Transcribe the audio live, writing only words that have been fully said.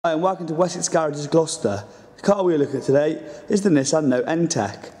Hi and welcome to Wessex Garages, Gloucester. The car we are looking at today is the Nissan Note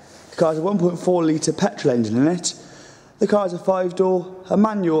N-Tech. The car has a 1.4 litre petrol engine in it. The car is a 5-door, a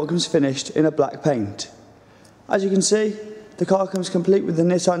manual, and comes finished in a black paint. As you can see, the car comes complete with the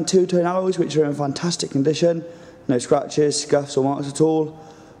Nissan two-tone alloys, which are in fantastic condition. No scratches, scuffs or marks at all.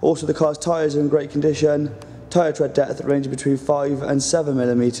 Also, the car's tyres are in great condition. Tyre tread depth ranging between 5 and 7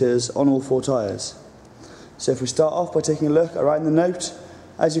 millimetres on all 4 tyres. So if we start off by taking a look around the Note,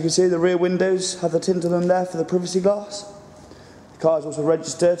 as you can see, the rear windows have the tint on them there for the privacy glass. The car is also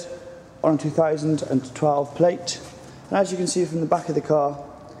registered on a 2012 plate. And as you can see from the back of the car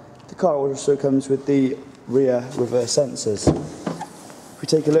also comes with the rear reverse sensors. If we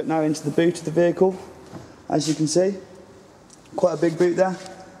take a look now into the boot of the vehicle, as you can see, quite a big boot there.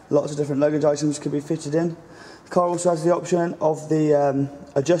 Lots of different luggage items could be fitted in. The car also has the option of the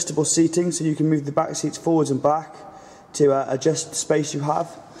adjustable seating, so you can move the back seats forwards and back to adjust the space you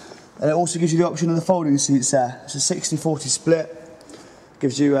have. And it also gives you the option of the folding seats there. It's a 60-40 split.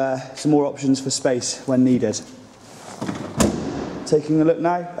 Gives you some more options for space when needed. Taking a look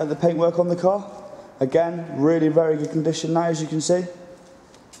now at the paintwork on the car. Again, really very good condition now, as you can see.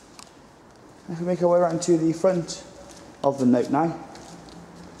 If we make our way around to the front of the Note now.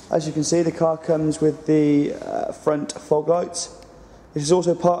 As you can see, the car comes with the front fog lights. This is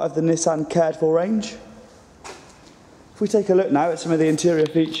also part of the Nissan Cared For range. If we take a look now at some of the interior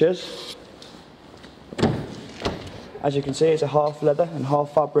features, as you can see, it's a half leather and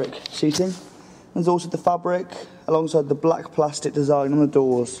half fabric seating. There's also the fabric alongside the black plastic design on the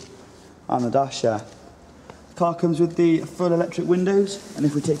doors and the dash there. The car comes with the full electric windows, and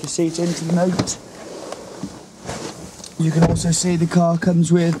if we take a seat into the Note, you can also see the car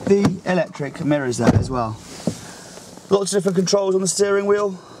comes with the electric mirrors there as well. Lots of different controls on the steering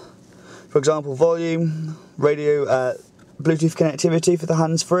wheel. For example, volume, radio, Bluetooth connectivity for the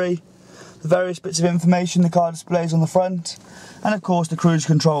hands-free, the various bits of information the car displays on the front, and of course the cruise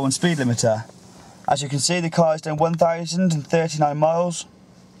control and speed limiter. As you can see, the car has done 1,039 miles,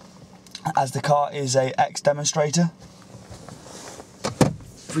 as the car is a ex-demonstrator.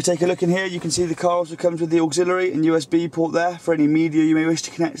 If we take a look in here, you can see the car also comes with the auxiliary and USB port there for any media you may wish to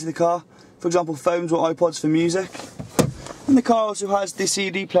connect to the car. For example, phones or iPods for music. And the car also has the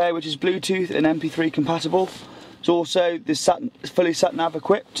CD player, which is Bluetooth and MP3 compatible. It's also fully sat-nav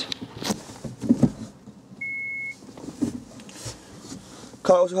equipped. The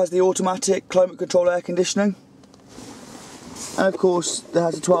car also has the automatic climate control air conditioning. And of course, there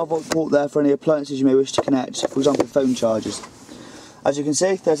has a 12-volt port there for any appliances you may wish to connect, for example, phone chargers. As you can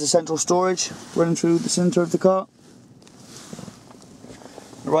see, there's a central storage running through the centre of the car.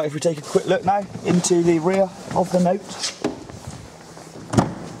 Right, if we take a quick look now into the rear of the Note.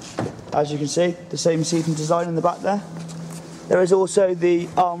 As you can see, the same seating design in the back there. There is also the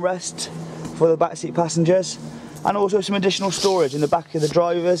armrest for the backseat passengers, and also some additional storage in the back of the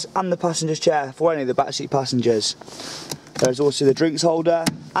driver's and the passenger's chair for any of the backseat passengers. There's also the drinks holder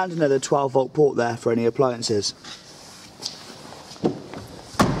and another 12-volt port there for any appliances.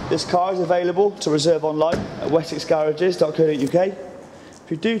 This car is available to reserve online at wessexgarages.co.uk. If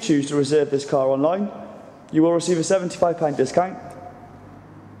you do choose to reserve this car online, you will receive a £75 discount.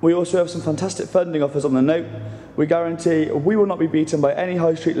 We also have some fantastic funding offers on the Note. We guarantee we will not be beaten by any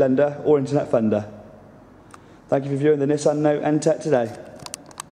high street lender or internet funder. Thank you for viewing the Nissan Note N-Tech today.